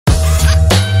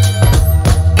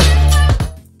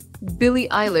Billie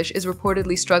Eilish is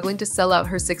reportedly struggling to sell out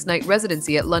her six-night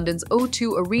residency at London's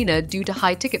O2 Arena due to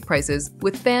high ticket prices,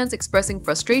 with fans expressing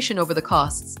frustration over the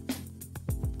costs.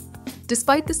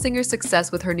 Despite the singer's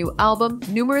success with her new album,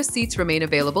 numerous seats remain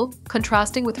available,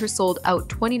 contrasting with her sold-out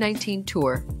 2019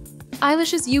 tour.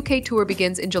 Eilish's UK tour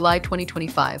begins in July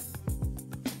 2025.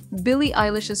 Billie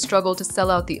Eilish's struggle to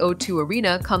sell out the O2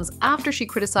 Arena comes after she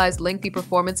criticized lengthy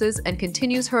performances and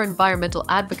continues her environmental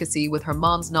advocacy with her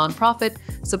mom's nonprofit,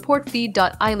 Support Feed.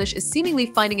 Eilish is seemingly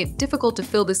finding it difficult to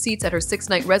fill the seats at her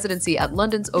six-night residency at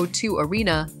London's O2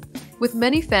 Arena, with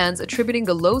many fans attributing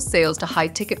the low sales to high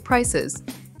ticket prices.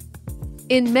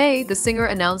 In May, the singer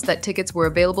announced that tickets were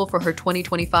available for her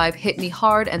 2025 Hit Me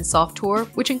Hard and Soft tour,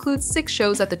 which includes 6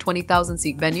 shows at the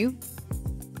 20,000-seat venue.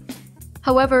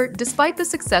 However, despite the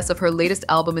success of her latest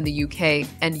album in the UK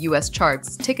and US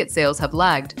charts, ticket sales have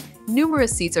lagged.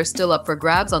 Numerous seats are still up for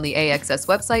grabs on the AXS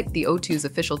website, the O2's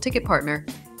official ticket partner.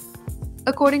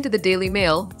 According to the Daily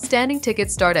Mail, standing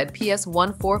tickets start at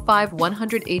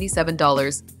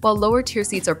 $145,187, while lower-tier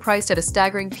seats are priced at a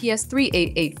staggering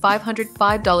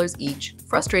 $388,505 each,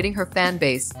 frustrating her fan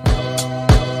base.